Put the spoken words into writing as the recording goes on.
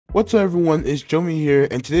What's up, everyone? It's Jomi here,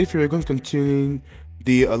 and today we're going to continue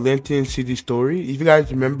the Atlantean city story. If you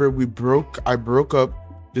guys remember, I broke up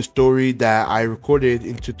the story that I recorded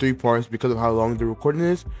into 3 parts because of how long the recording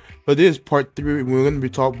is. But this is part 3. We're going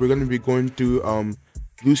to be going through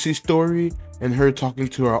Lucy's story and her talking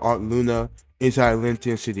to her aunt Luna inside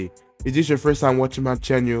Atlantean city. If this is your first time watching my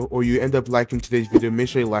channel, or you end up liking today's video, make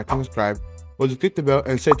sure you like and subscribe, or just click the bell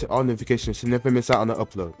and set to all notifications so you never miss out on the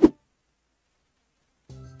upload.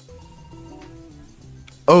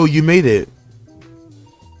 Oh, you made it.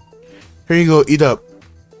 Here you go, eat up.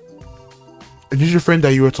 And this is your friend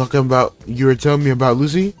that you were talking about, you were telling me about,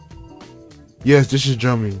 Lucy? Yes, this is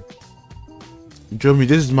Jomi. Jomi,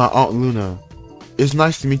 this is my Aunt Luna. It's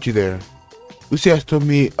nice to meet you there. Lucy has told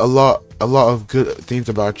me a lot of good things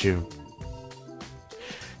about you.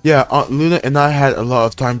 Yeah, Aunt Luna and I had a lot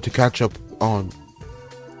of time to catch up on.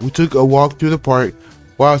 We took a walk through the park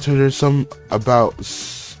while I told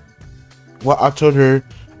her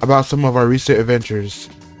about some of our recent adventures.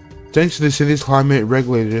 Thanks to the city's climate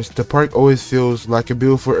regulators, the park always feels like a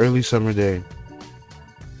beautiful early summer day.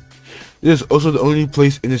 It is also the only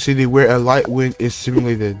place in the city where a light wind is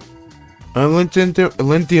simulated. Atlanthian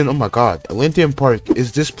Park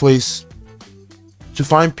is this place to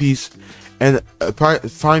find peace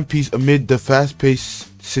amid the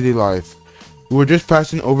fast-paced city life. We were just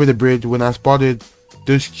passing over the bridge when I spotted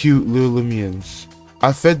those cute little loomians.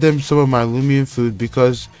 I fed them some of my Loomian food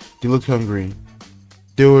because they looked hungry.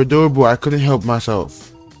 They were adorable. I couldn't help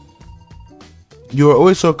myself. You are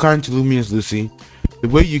always so kind to Loomians, Lucy. The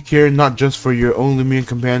way you care not just for your own Loomian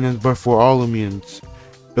companions, but for all Loomians.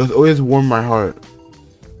 It was always warmed my heart.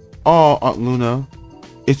 Oh, Aunt Luna,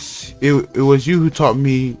 it was you who taught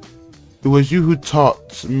me. It was you who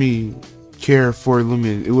taught me care for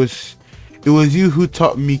Loomians. It was you who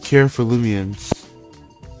taught me care for Loomians.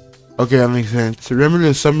 Okay, that makes sense. Remember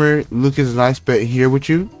the summer Lucas and I spent here with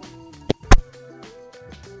you?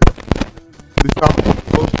 We found a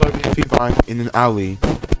full-starving feed vine in an alley.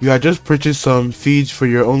 You had just purchased some feeds for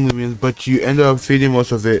your own Loomians, but you ended up feeding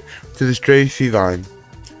most of it to the stray feed vine.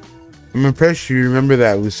 I'm impressed you remember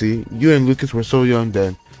that, Lucy. You and Lucas were so young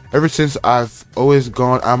then. Ever since, I've always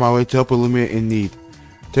gone out of my way to help a Loomian in need.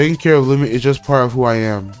 Taking care of Loomian is just part of who I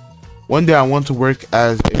am. One day I want to work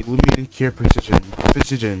as a Loomian care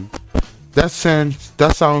physician. That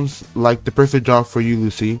sounds like the perfect job for you,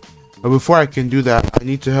 Lucy. But before I can do that, I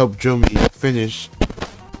need to help Jomi finish.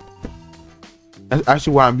 That's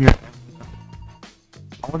actually why I'm here.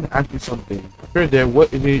 I want to ask you something. Sure there,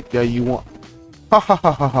 what is it that you want? Ha ha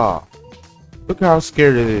ha ha ha. Look how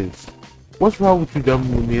scared it is. What's wrong with you, dumb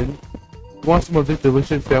Loomian? You want some of this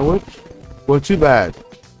delicious sandwich? Well, too bad.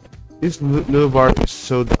 This little bar is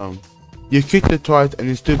so dumb. You kicked it twice and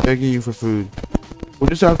it's still begging you for food. We'll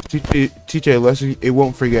just have to teach it a lesson it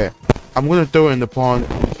won't forget. I'm gonna throw it in the pond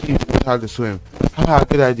and teach it how to swim. Haha,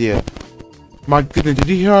 good idea. My goodness, did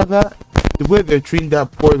you hear all that? The way they're treating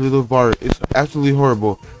that poor little bar is absolutely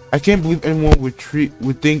horrible. I can't believe anyone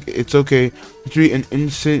would think it's okay to treat an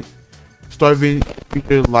innocent, starving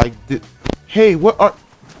creature like this. Hey, what are...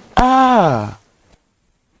 Ah!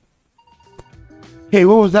 Hey,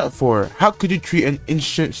 what was that for? How could you treat an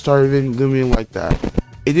innocent, starving Loomian like that?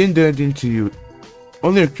 It didn't do anything to you.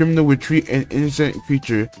 Only a criminal would treat an innocent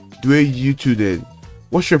creature the way you two did.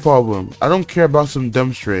 What's your problem? I don't care about some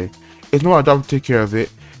dumb stray. It's not our job to take care of it.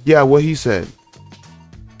 Yeah, what he said.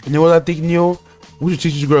 You know what I think, Neil? We should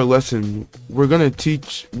teach this girl a lesson. We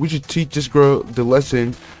should teach this girl the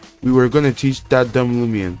lesson we were gonna teach that dumb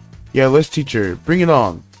Loomian. Yeah, let's teach her. Bring it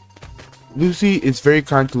on. Lucy is very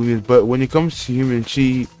kind to Loomians, but when it comes to humans,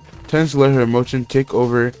 she tends to let her emotions take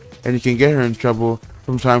over, and it can get her in trouble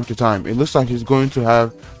from time to time. It looks like she's going to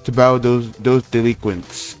have to battle those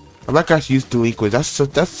delinquents. I like how she used delinquents.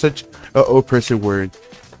 That's such a old person word.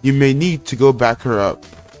 You may need to go back her up.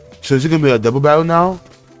 So is it gonna be a double battle now?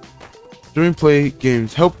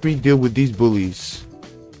 JomiPlaysGames, help me deal with these bullies.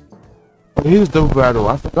 Oh, here's double battle.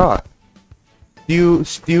 I forgot.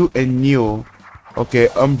 Steel and Neil. Okay,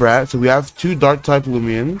 Umbrat. So we have 2 dark type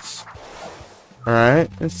Loomians. Alright,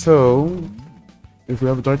 and so if we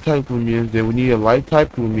have a dark type Loomian, then we need a light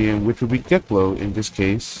type Loomian, which would be Geklo in this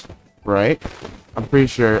case, right? I'm pretty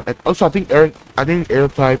sure. And also, I think air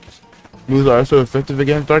type moves are also effective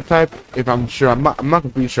against dark type. If I'm sure, I'm not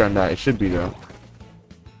completely sure on that. It should be though,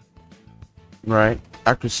 right?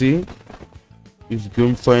 Accuracy. Use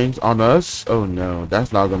Goon Flames on us. Oh no,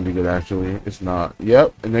 that's not gonna be good. Actually, it's not.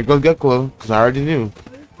 Yep, and there goes Geklo, because I already knew.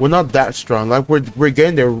 We're not that strong. Like we're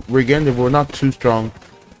getting there. We're not too strong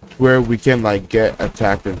where we can like get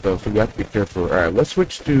attacked and stuff, so we have to be careful. Alright, let's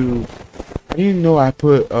switch to I didn't know I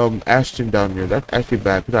put Ashton down here. That's actually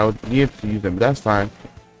bad because I would need to use them. But that's fine.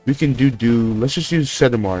 We can let's just use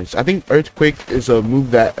Sedimars. I think Earthquake is a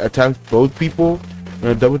move that attacks both people.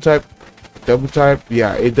 Double type,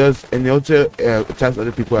 yeah, it does, and it also attacks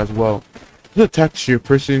other people as well. It attacks your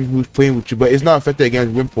person who's playing with you, but it's not affected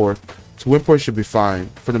against Wimpor. So Wimpor should be fine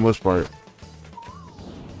for the most part.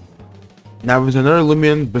 Now, if there's another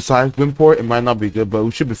Loomian besides Wimpor, it might not be good, but we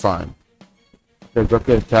should be fine. They're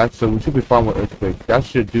directly attacked, so we should be fine with Earthquake. That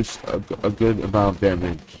should do a good amount of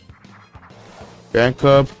damage. Fan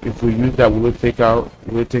Cup, if we use that, will it take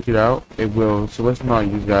it out? It will, so let's not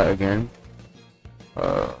use that again.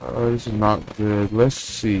 This is not good. Let's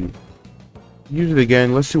see. Use it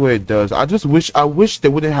again. Let's see what it does. I wish they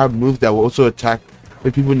wouldn't have moves that will also attack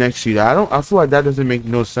the people next to you. I feel like that doesn't make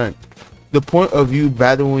no sense. The point of you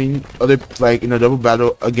battling in a double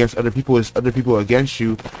battle against other people is other people against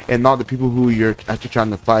you and not the people who you're actually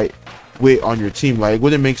trying to fight with on your team. Like, it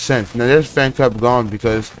wouldn't make sense. Now there's Fan Cup gone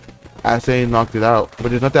because Atlanthian knocked it out, but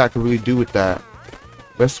there's nothing I can really do with that.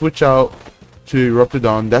 Let's switch out to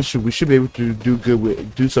Eruptodon. We should be able to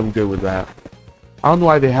do some good with that. I don't know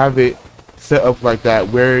why they have it set up like that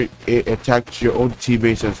where it attacks your own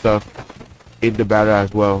teammates and stuff in the battle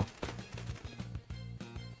as well.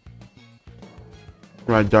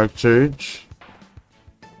 Right, Dark Surge.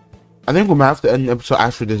 I think we're gonna have to end the episode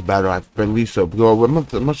after this battle. I believe so.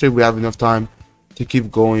 Because I'm not sure if we have enough time to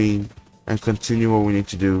keep going and continue what we need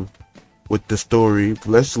to do with the story.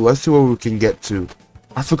 Let's see what we can get to.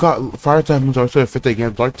 I forgot fire type moves are also effective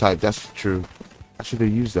against dark type. That's true. I should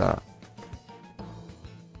have used that.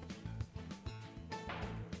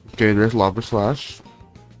 Okay, there's Lava Slash.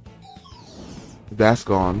 That's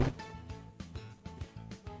gone.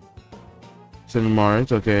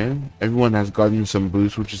 Cinemars, okay. Everyone has gotten some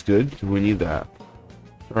boost, which is good. We need that.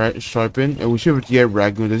 Alright, Sharpen. And we should get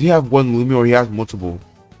Ragoon. Does he have one Lumi or he has multiple?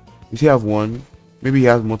 Does he have one? Maybe he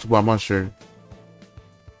has multiple, I'm not sure.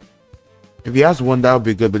 If he has one, that would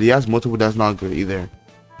be good, but he has multiple, that's not good either.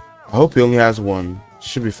 I hope he only has one.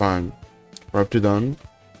 Should be fine. We're up to done.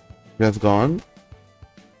 That's gone.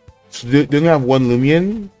 So they only have one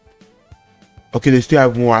Loomian? Okay, they still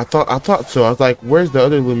have more. I thought so. I was like, where's the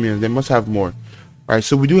other Loomians? They must have more. Alright,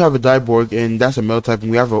 so we do have a Diborg, and that's a metal type, and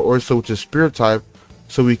we have an Orso, which is spirit type.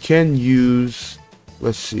 So we can use,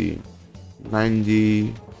 let's see,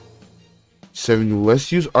 90, 70.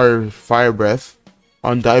 Let's use our Fire Breath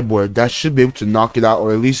on Diborg. That should be able to knock it out,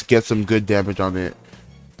 or at least get some good damage on it.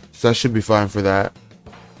 So that should be fine for that.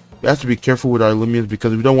 We have to be careful with our Loomians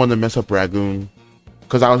because we don't want to mess up Ragoon.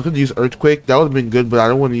 Because I was going to use Earthquake, that would have been good, but I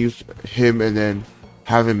don't want to use him and then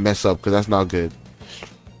have him mess up because that's not good.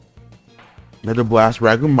 Another Blast.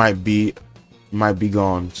 Ragoon might be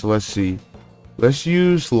gone. So let's see. Let's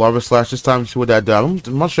use Lava Slash this time. See what that does.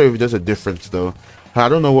 I'm not sure if it does a difference though. I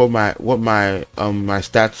don't know what my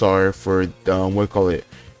stats are for what call it.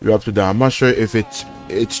 You're up to down. I'm not sure if it's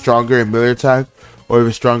stronger in melee attack or if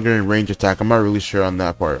it's stronger in range attack. I'm not really sure on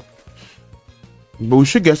that part. But we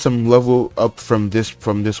should get some level up from this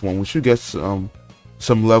one. We should get some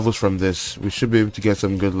levels from this. We should be able to get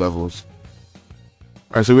some good levels.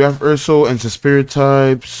 Alright, so we have Urso and the spirit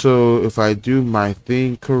type. So if I do my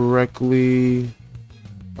thing correctly,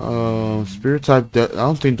 spirit type, I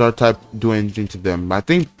don't think dark type do anything to them. I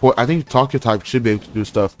think Talker type should be able to do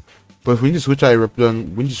stuff. But if we need to switch out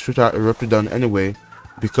Eruptodon, we need to switch out Eruptodon anyway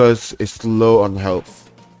because it's low on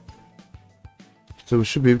health. So we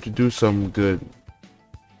should be able to do some good.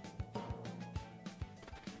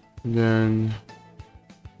 And then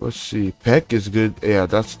let's see, Peck is good. Yeah,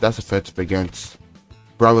 that's effective against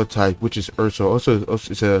Brawler type, which is Urso. Also,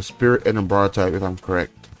 it's a spirit and a Brawler type, if I'm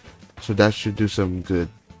correct. So that should do some good.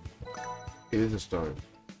 It is a start.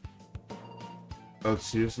 Oh,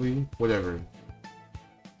 seriously? Whatever.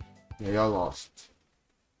 Yeah, y'all lost.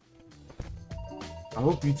 I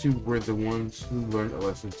hope you two were the ones who learned a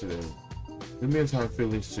lesson today. Loomians have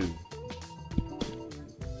feelings too.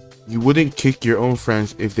 You wouldn't kick your own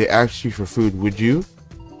friends if they asked you for food, would you?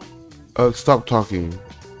 Stop talking.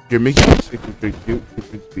 You're making me sick with your cute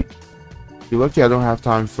speech. You're lucky I don't have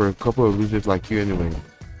time for a couple of losers like you anyway.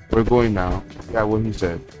 We're going now. Yeah, what he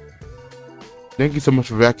said. Thank you so much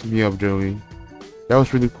for backing me up, Joey. That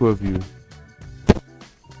was really cool of you.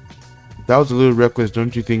 That was a little reckless,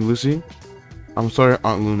 don't you think, Lucy? I'm sorry,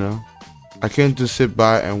 Aunt Luna. I can't just sit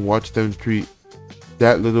by and watch them treat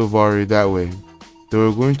that little Vari that way. They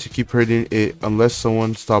were going to keep hurting it unless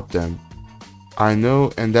someone stopped them. I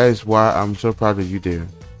know, and that is why I'm so proud of you, dear.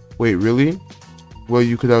 Wait, really? Well,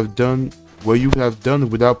 you could have done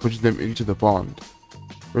without pushing them into the pond.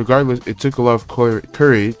 Regardless, it took a lot of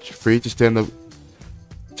courage for you to stand up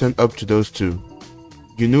sent up to those two.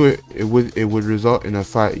 You knew it would result in a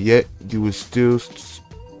fight, yet you still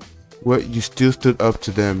stood up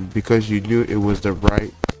to them because you knew it was the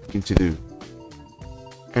right thing to do.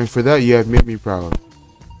 And for that, you have made me proud.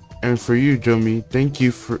 And for you, Jomi, thank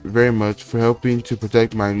you very much for helping to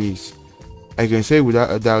protect my niece. I can say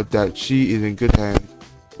without a doubt that she is in good hands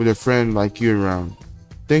with a friend like you around.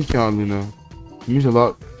 Thank you, Aunt Luna. It means a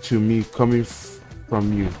lot to me coming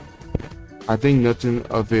from you. I think nothing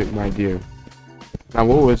of it, my dear. Now,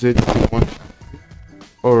 what was it you wanted?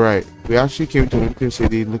 Alright, we actually came to Atlanthian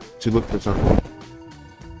City to look for something.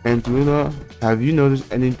 And Luna, have you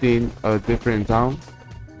noticed anything different in town?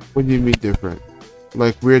 What do you mean different?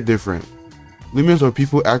 Like we're different. Loomians are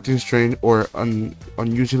people acting strange or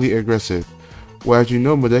unusually aggressive. Well, as you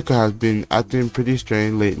know, Modeka has been acting pretty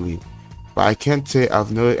strange lately. But I can't say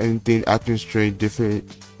I've noticed anything acting strange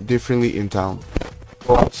differently in town.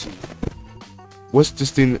 Oh, I see. What's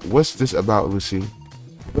this about, Lucy?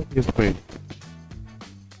 Let me explain.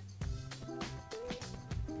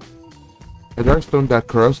 A dark stone that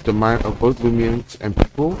corrupts the mind of both Loomians and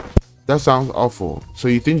people? That sounds awful. So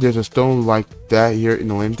you think there's a stone like that here in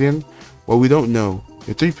Atlanthian? Well, we don't know.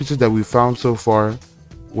 The 3 pieces that we found so far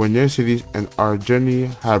were near cities, and our journey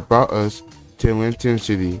had brought us to Atlanthian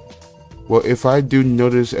City. Well, if I do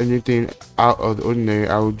notice anything out of the ordinary,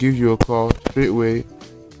 I will give you a call straight away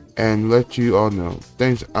and let you all know.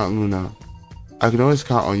 Thanks, Aunt Luna. I can always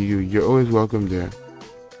count on you. You're always welcome there.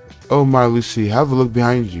 Oh my, Lucy, have a look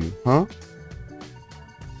behind you, huh?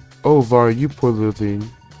 Oh, Var, you poor little thing.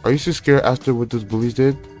 Are you so scared after what those bullies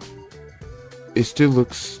did? It still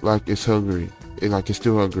looks like it's hungry. It's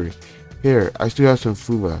still hungry. Here, I still have some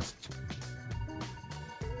food left.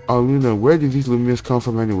 Oh, Luna, where did these Loomians come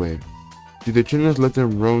from anyway? Did the trainers let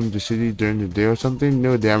them roam the city during the day or something?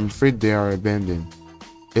 No, I'm afraid they are abandoned.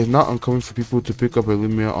 It's not uncommon for people to pick up a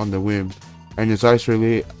Lumia on the whim, and decide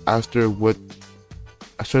shortly after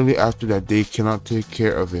that they cannot take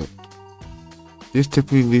care of it. This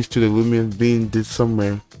typically leads to the Loomians being ditched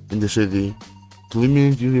somewhere in the city. The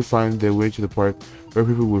Loomians usually find their way to the park where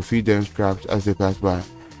people will feed them scraps as they pass by.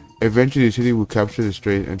 Eventually the city will capture the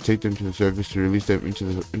strays and take them to the surface to release them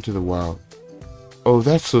into the wild. Oh,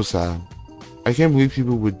 that's so sad. I can't believe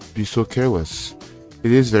people would be so careless.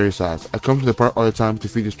 It is very sad. I come to the park all the time to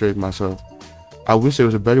feed the strays myself. I wish there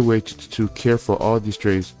was a better way to care for all these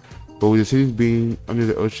strays, but with the cities being under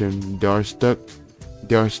the ocean, they are stuck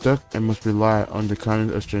and must rely on the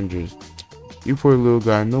kindness of strangers. You poor little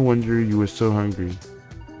guy, no wonder you were so hungry.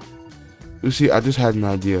 Lucy, I just had an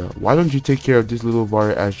idea. Why don't you take care of this little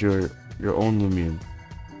Var as your own Loomian?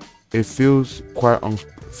 It feels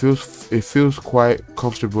quite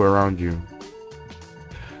comfortable around you.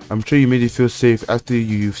 I'm sure you made it feel safe after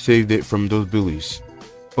you saved it from those bullies.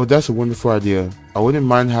 Oh, that's a wonderful idea. I wouldn't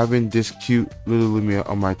mind having this cute little Loomian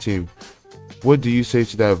on my team. What do you say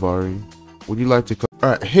to that, Vari? Would you like to come?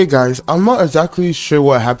 Alright, hey guys, I'm not exactly sure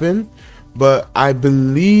what happened, but I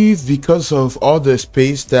believe because of all the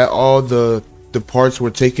space that all the parts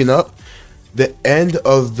were taken up, the end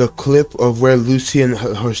of the clip of where Lucy and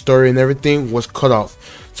her story and everything was cut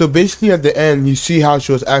off. So basically at the end, you see how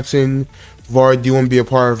she was asking Var, do you want to be a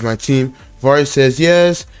part of my team? Var says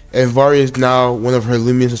yes, and Var is now one of her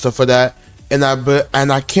Loomians and stuff like that.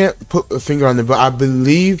 And I can't put a finger on it, but I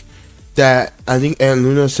believe that I think Aunt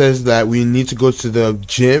Luna says that we need to go to the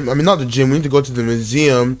gym. I mean, not the gym. We need to go to the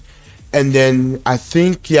museum, and then I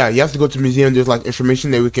think you have to go to the museum. There's like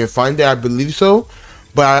information that we can find there. I believe so,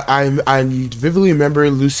 but I vividly remember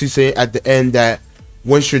Lucy saying at the end that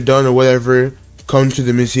once you're done or whatever, come to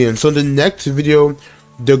the museum. So the next video,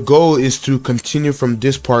 the goal is to continue from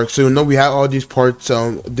this part. So we have all these parts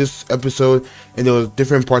this episode, and there was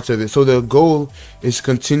different parts of it. So the goal is to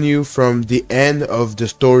continue from the end of the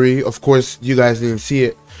story. Of course you guys didn't see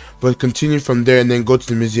it, but continue from there and then go to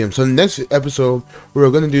the museum. So the next episode, what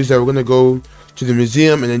we're gonna do is that we're gonna go to the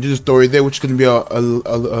museum and then do the story there, which is gonna be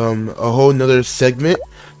a whole nother segment.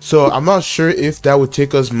 So I'm not sure if that would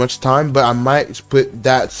take us much time, but I might split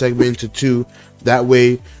that segment into two. That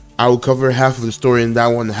way I will cover half of the story and that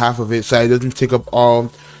one half of it, so it doesn't take up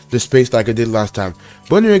all the space like I did last time.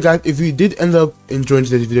 But anyway guys, if you did end up enjoying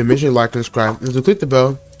today's video, make sure you like and subscribe, and to click the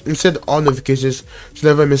bell and set all notifications to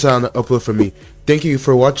never miss out on an upload from me. Thank you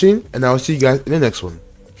for watching, and I will see you guys in the next one.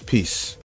 Peace.